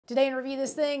Today in Review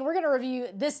This Thing, we're going to review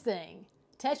this thing,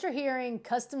 Tetra Hearing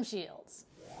Custom Shields.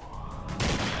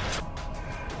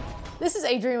 This is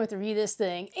Adrienne with Review This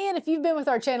Thing, and if you've been with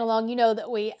our channel long, you know that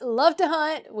we love to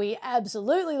hunt, we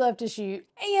absolutely love to shoot,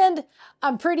 and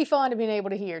I'm pretty fond of being able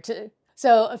to hear too.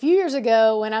 So a few years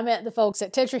ago, when I met the folks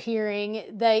at Tetra Hearing,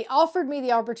 they offered me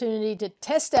the opportunity to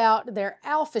test out their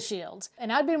Alpha Shields.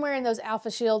 And I'd been wearing those Alpha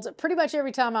Shields pretty much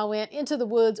every time I went into the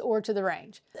woods or to the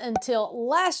range. Until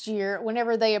last year,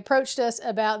 whenever they approached us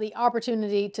about the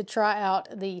opportunity to try out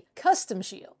the Custom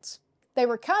Shields. They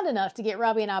were kind enough to get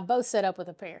Robbie and I both set up with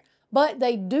a pair. But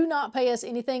they do not pay us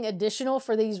anything additional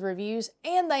for these reviews,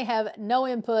 and they have no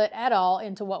input at all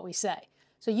into what we say.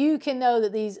 So you can know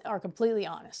that these are completely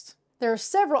honest. There are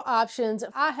several options.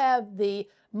 I have the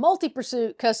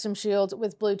Multi-Pursuit Custom Shields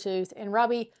with Bluetooth, and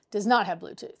Robbie does not have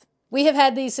Bluetooth. We have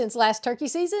had these since last turkey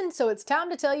season, so it's time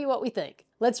to tell you what we think.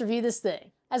 Let's review this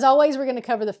thing. As always, we're going to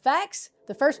cover the facts.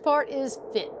 The first part is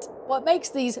fit. What makes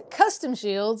these custom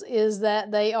shields is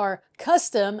that they are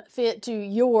custom fit to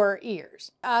your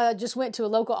ears. I just went to a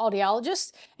local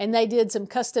audiologist and they did some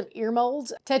custom ear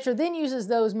molds. Tetra then uses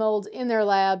those molds in their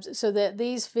labs so that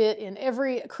these fit in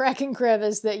every crack and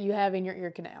crevice that you have in your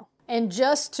ear canal. And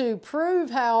just to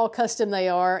prove how custom they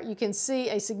are, you can see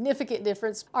a significant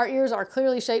difference. Our ears are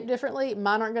clearly shaped differently.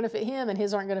 Mine aren't going to fit him and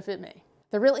his aren't going to fit me.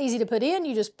 They're real easy to put in.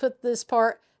 You just put this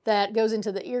part that goes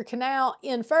into the ear canal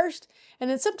in first, and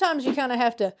then sometimes you kind of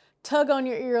have to tug on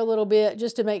your ear a little bit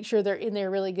just to make sure they're in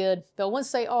there really good. But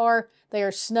once they are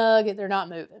snug, they're not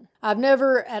moving. I've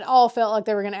never at all felt like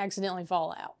they were going to accidentally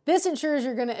fall out. This ensures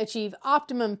you're going to achieve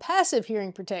optimum passive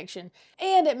hearing protection,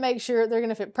 and it makes sure they're going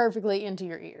to fit perfectly into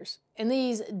your ears. And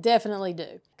these definitely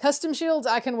do. Custom shields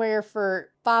I can wear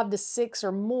for 5 to 6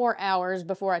 or more hours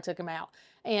before I took them out.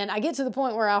 And I get to the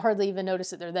point where I hardly even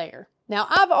notice that they're there. Now,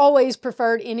 I've always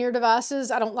preferred in-ear devices.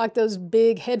 I don't like those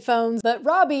big headphones, but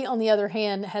Robbie, on the other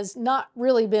hand, has not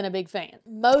really been a big fan.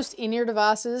 Most in-ear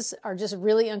devices are just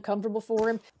really uncomfortable for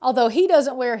him. Although he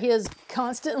doesn't wear his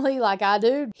constantly like I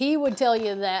do, he would tell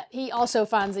you that he also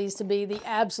finds these to be the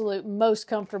absolute most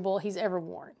comfortable he's ever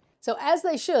worn. So as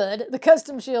they should, the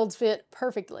custom shields fit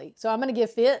perfectly. So I'm going to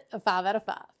give fit a 5 out of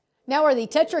 5. Now are the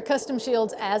Tetra Custom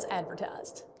Shields as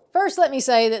advertised. First, let me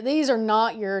say that these are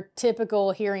not your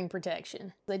typical hearing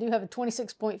protection. They do have a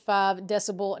 26.5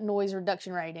 decibel noise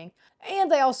reduction rating,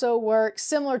 and they also work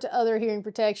similar to other hearing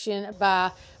protection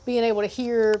by being able to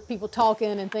hear people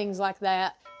talking and things like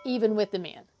that, even with them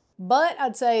in. But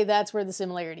I'd say that's where the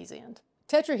similarities end.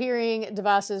 Tetra Hearing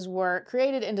devices were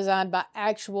created and designed by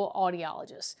actual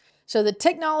audiologists. So the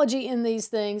technology in these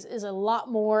things is a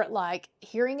lot more like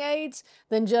hearing aids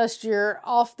than just your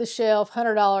off-the-shelf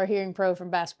 $100 Hearing Pro from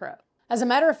Bass Pro. As a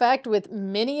matter of fact, with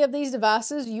many of these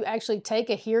devices, you actually take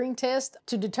a hearing test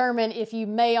to determine if you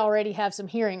may already have some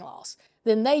hearing loss.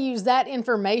 Then they use that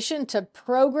information to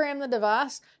program the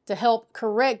device to help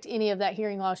correct any of that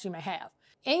hearing loss you may have.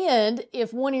 And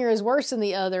if one ear is worse than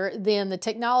the other, then the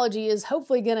technology is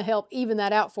hopefully going to help even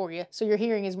that out for you so your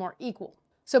hearing is more equal.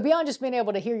 So beyond just being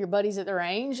able to hear your buddies at the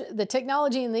range, the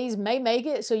technology in these may make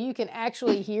it so you can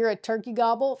actually hear a turkey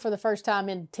gobble for the first time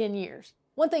in 10 years.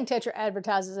 One thing Tetra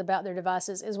advertises about their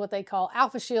devices is what they call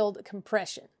Alpha Shield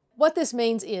compression. What this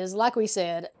means is, like we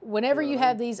said, whenever you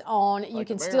have these on, you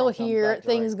can still hear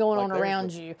things going on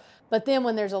around you. But then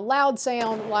when there's a loud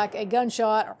sound like a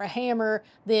gunshot or a hammer,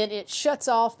 then it shuts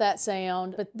off that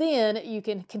sound, but then you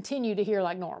can continue to hear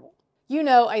like normal. You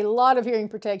know, a lot of hearing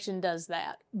protection does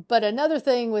that. But another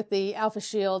thing with the Alpha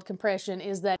Shield compression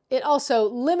is that it also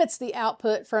limits the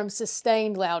output from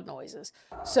sustained loud noises.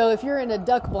 So if you're in a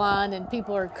duck blind and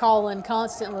people are calling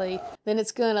constantly, then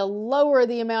it's going to lower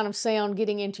the amount of sound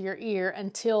getting into your ear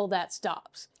until that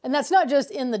stops. And that's not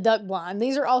just in the duck blind.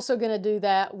 These are also going to do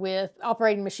that with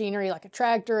operating machinery like a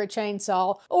tractor, a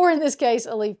chainsaw, or in this case,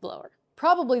 a leaf blower.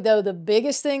 Probably, though, the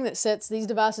biggest thing that sets these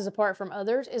devices apart from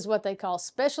others is what they call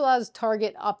specialized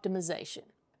target optimization.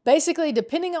 Basically,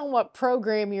 depending on what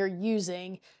program you're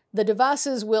using, the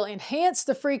devices will enhance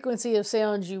the frequency of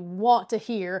sounds you want to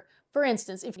hear. For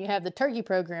instance, if you have the turkey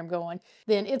program going,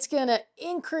 then it's going to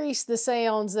increase the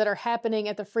sounds that are happening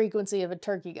at the frequency of a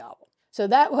turkey gobble. So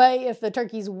that way, if the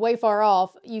turkey's way far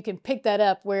off, you can pick that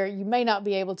up where you may not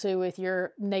be able to with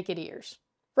your naked ears.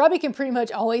 Robbie can pretty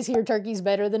much always hear turkeys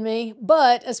better than me,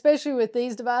 but especially with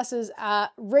these devices, I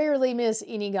rarely miss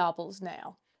any gobbles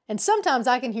now. And sometimes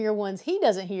I can hear ones he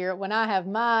doesn't hear when I have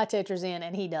my Tetras in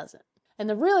and he doesn't. And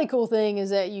the really cool thing is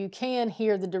that you can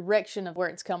hear the direction of where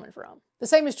it's coming from. The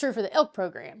same is true for the elk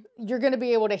program. You're going to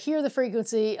be able to hear the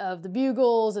frequency of the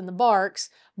bugles and the barks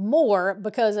more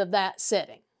because of that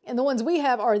setting. And the ones we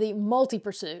have are the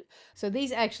multi-pursuit. So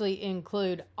these actually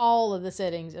include all of the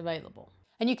settings available.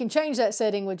 And you can change that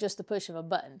setting with just the push of a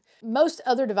button. Most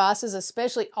other devices,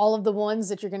 especially all of the ones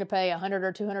that you're going to pay $100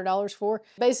 or $200 for,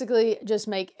 basically just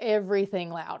make everything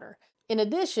louder. In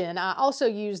addition, I also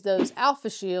use those alpha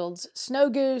shields, snow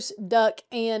goose, duck,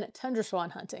 and tundra swan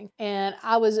hunting. And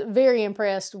I was very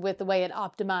impressed with the way it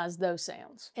optimized those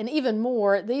sounds. And even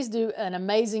more, these do an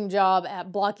amazing job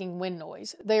at blocking wind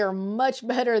noise. They are much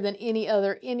better than any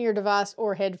other in-ear device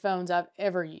or headphones I've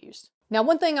ever used. Now,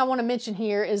 one thing I want to mention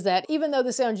here is that even though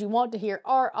the sounds you want to hear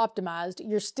are optimized,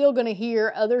 you're still going to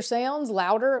hear other sounds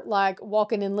louder, like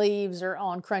walking in leaves or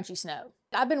on crunchy snow.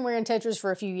 I've been wearing Tetras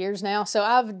for a few years now, so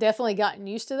I've definitely gotten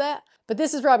used to that. But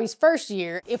this is Robbie's first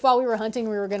year. If while we were hunting,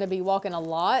 we were going to be walking a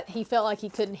lot, he felt like he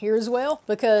couldn't hear as well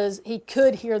because he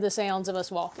could hear the sounds of us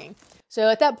walking. So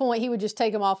at that point, he would just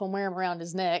take them off and wear them around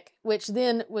his neck, which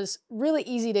then was really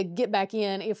easy to get back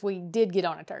in if we did get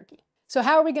on a turkey. So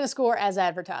how are we going to score as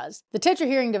advertised? The Tetra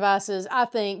hearing devices, I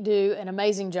think, do an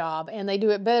amazing job, and they do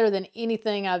it better than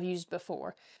anything I've used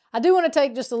before. I do want to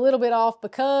take just a little bit off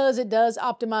because it does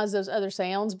optimize those other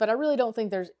sounds, but I really don't think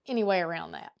there's any way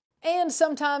around that. And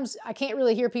sometimes I can't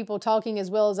really hear people talking as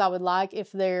well as I would like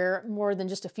if they're more than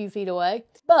just a few feet away,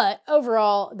 but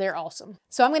overall, they're awesome.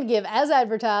 So I'm going to give As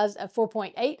Advertised a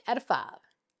 4.8 out of 5.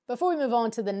 Before we move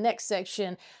on to the next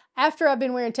section, after I've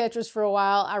been wearing Tetras for a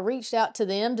while, I reached out to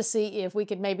them to see if we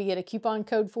could maybe get a coupon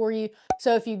code for you.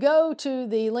 So if you go to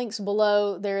the links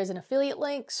below, there is an affiliate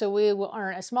link, so we will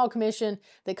earn a small commission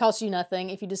that costs you nothing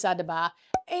if you decide to buy,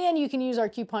 and you can use our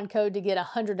coupon code to get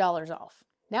 $100 off.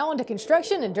 Now on to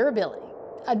construction and durability.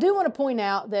 I do want to point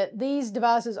out that these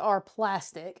devices are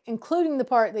plastic, including the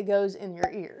part that goes in your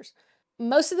ears.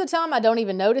 Most of the time I don't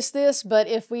even notice this, but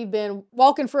if we've been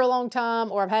walking for a long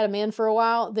time or I've had them in for a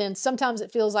while, then sometimes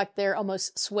it feels like they're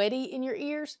almost sweaty in your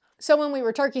ears. So when we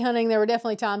were turkey hunting, there were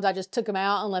definitely times I just took them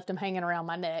out and left them hanging around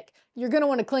my neck. You're going to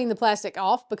want to clean the plastic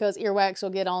off because earwax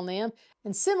will get on them.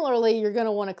 And similarly, you're going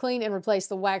to want to clean and replace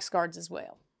the wax guards as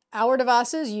well. Our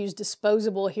devices use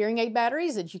disposable hearing aid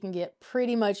batteries that you can get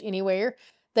pretty much anywhere.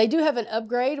 They do have an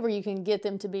upgrade where you can get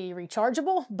them to be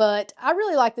rechargeable, but I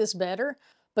really like this better,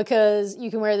 because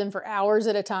you can wear them for hours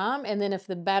at a time, and then if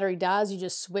the battery dies, you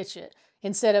just switch it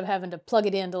instead of having to plug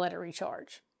it in to let it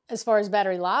recharge. As far as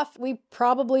battery life, we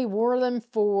probably wore them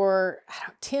for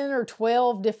 10 or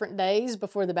 12 different days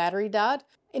before the battery died.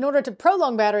 In order to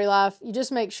prolong battery life, you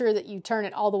just make sure that you turn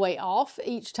it all the way off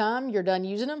each time you're done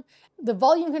using them. The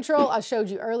volume control I showed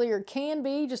you earlier can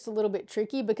be just a little bit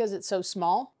tricky because it's so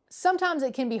small. Sometimes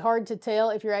it can be hard to tell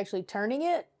if you're actually turning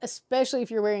it, especially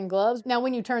if you're wearing gloves. Now,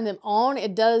 when you turn them on,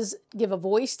 it does give a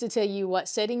voice to tell you what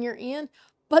setting you're in,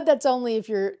 but that's only if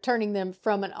you're turning them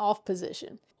from an off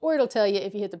position, or it'll tell you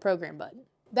if you hit the program button.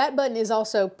 That button is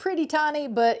also pretty tiny,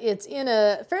 but it's in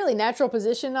a fairly natural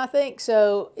position, I think,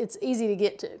 so it's easy to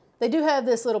get to. They do have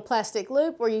this little plastic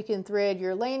loop where you can thread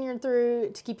your lanyard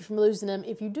through to keep you from losing them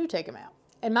if you do take them out.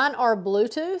 And mine are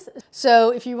Bluetooth,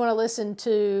 so if you want to listen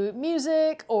to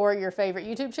music or your favorite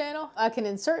YouTube channel, I can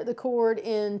insert the cord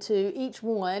into each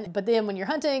one, but then when you're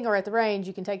hunting or at the range,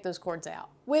 you can take those cords out,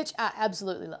 which I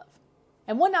absolutely love.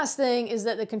 And one nice thing is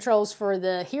that the controls for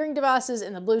the hearing devices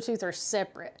and the Bluetooth are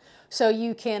separate. So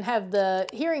you can have the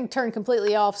hearing turned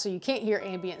completely off so you can't hear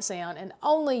ambient sound and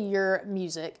only your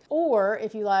music. Or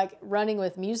if you like running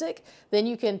with music, then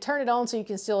you can turn it on so you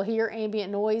can still hear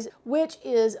ambient noise, which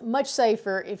is much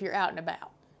safer if you're out and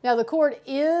about. Now the cord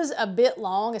is a bit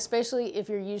long, especially if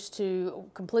you're used to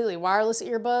completely wireless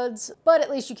earbuds, but at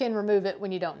least you can remove it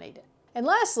when you don't need it. And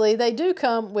lastly, they do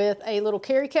come with a little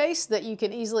carry case that you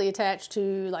can easily attach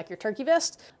to like your turkey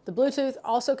vest. The Bluetooth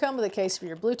also come with a case for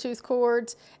your Bluetooth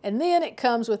cords. And then it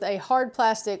comes with a hard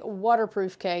plastic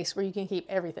waterproof case where you can keep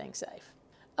everything safe.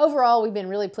 Overall, we've been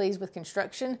really pleased with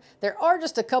construction. There are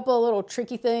just a couple of little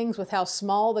tricky things with how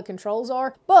small the controls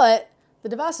are, but the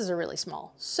devices are really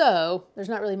small. So there's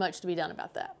not really much to be done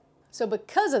about that. So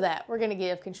because of that, we're going to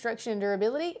give construction and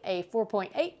durability a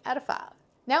 4.8 out of 5.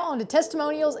 Now on to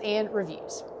testimonials and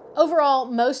reviews. Overall,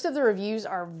 most of the reviews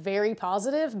are very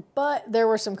positive, but there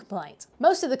were some complaints.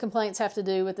 Most of the complaints have to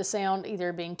do with the sound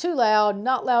either being too loud,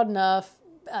 not loud enough,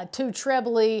 too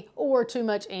trebly, or too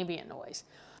much ambient noise.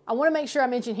 I want to make sure I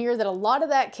mention here that a lot of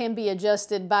that can be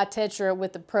adjusted by Tetra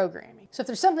with the programming. So if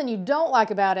there's something you don't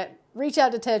like about it, reach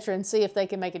out to Tetra and see if they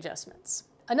can make adjustments.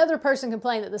 Another person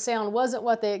complained that the sound wasn't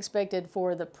what they expected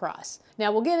for the price.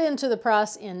 Now we'll get into the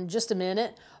price in just a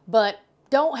minute, but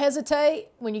don't hesitate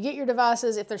when you get your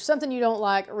devices. If there's something you don't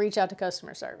like, reach out to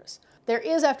customer service. There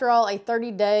is, after all, a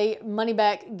 30-day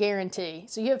money-back guarantee.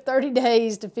 So you have 30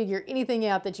 days to figure anything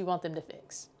out that you want them to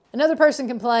fix. Another person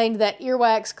complained that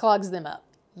earwax clogs them up.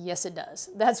 Yes, it does.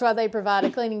 That's why they provide a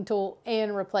cleaning tool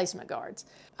and replacement guards.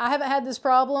 I haven't had this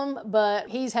problem, but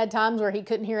he's had times where he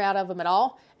couldn't hear out of them at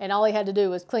all, and all he had to do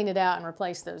was clean it out and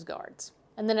replace those guards.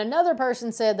 And then another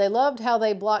person said they loved how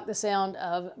they blocked the sound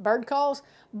of bird calls,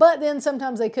 but then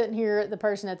sometimes they couldn't hear the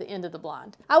person at the end of the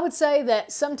blind. I would say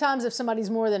that sometimes if somebody's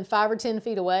more than 5 or 10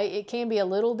 feet away, it can be a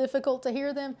little difficult to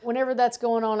hear them. Whenever that's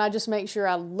going on, I just make sure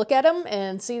I look at them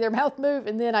and see their mouth move,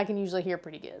 and then I can usually hear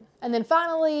pretty good. And then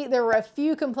finally, there were a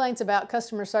few complaints about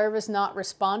customer service not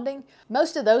responding.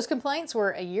 Most of those complaints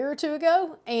were a year or two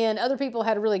ago, and other people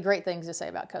had really great things to say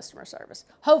about customer service.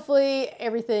 Hopefully,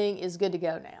 everything is good to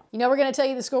go now. You know, we're going to tell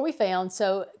you the score we found,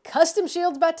 so Custom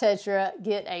Shields by Tetra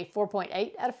get a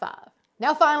 4.8 out of 5.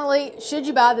 Now finally, should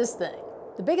you buy this thing?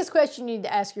 The biggest question you need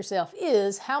to ask yourself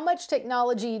is, how much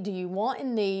technology do you want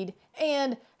and need,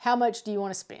 and how much do you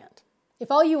want to spend?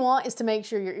 If all you want is to make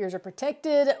sure your ears are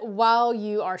protected while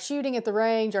you are shooting at the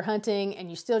range or hunting, and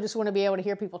you still just want to be able to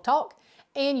hear people talk,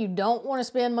 and you don't want to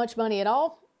spend much money at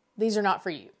all, these are not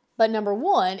for you. But number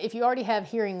one, if you already have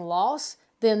hearing loss,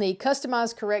 then the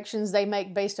customized corrections they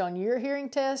make based on your hearing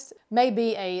test may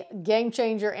be a game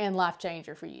changer and life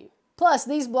changer for you. Plus,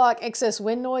 these block excess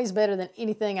wind noise better than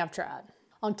anything I've tried.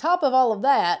 On top of all of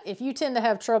that, if you tend to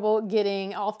have trouble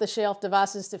getting off-the-shelf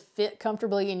devices to fit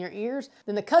comfortably in your ears,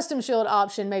 then the Custom Shield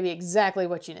option may be exactly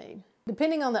what you need.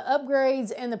 Depending on the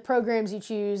upgrades and the programs you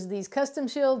choose, these Custom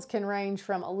Shields can range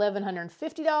from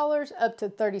 $1,150 up to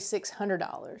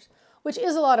 $3,600, which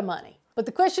is a lot of money. But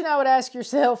the question I would ask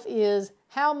yourself is,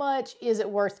 how much is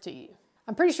it worth to you?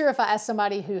 I'm pretty sure if I asked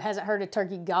somebody who hasn't heard a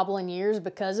turkey gobble in years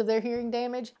because of their hearing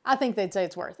damage, I think they'd say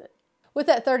it's worth it. With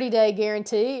that 30-day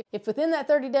guarantee, if within that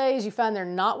 30 days you find they're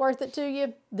not worth it to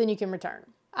you, then you can return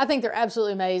them. I think they're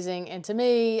absolutely amazing, and to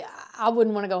me, I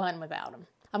wouldn't want to go hunting without them.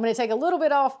 I'm going to take a little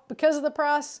bit off because of the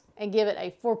price and give it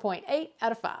a 4.8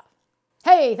 out of 5.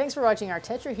 Hey, thanks for watching our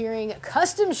Tetra Hearing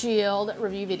Custom Shield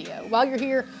review video. While you're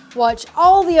here, watch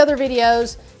all the other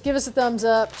videos, give us a thumbs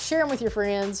up, share them with your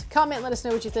friends, comment, let us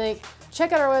know what you think.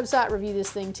 Check out our website,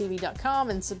 reviewthisthingtv.com,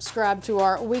 and subscribe to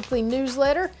our weekly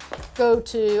newsletter. Go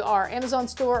to our Amazon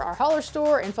store, our Holler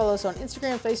store, and follow us on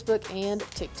Instagram, Facebook, and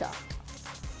TikTok.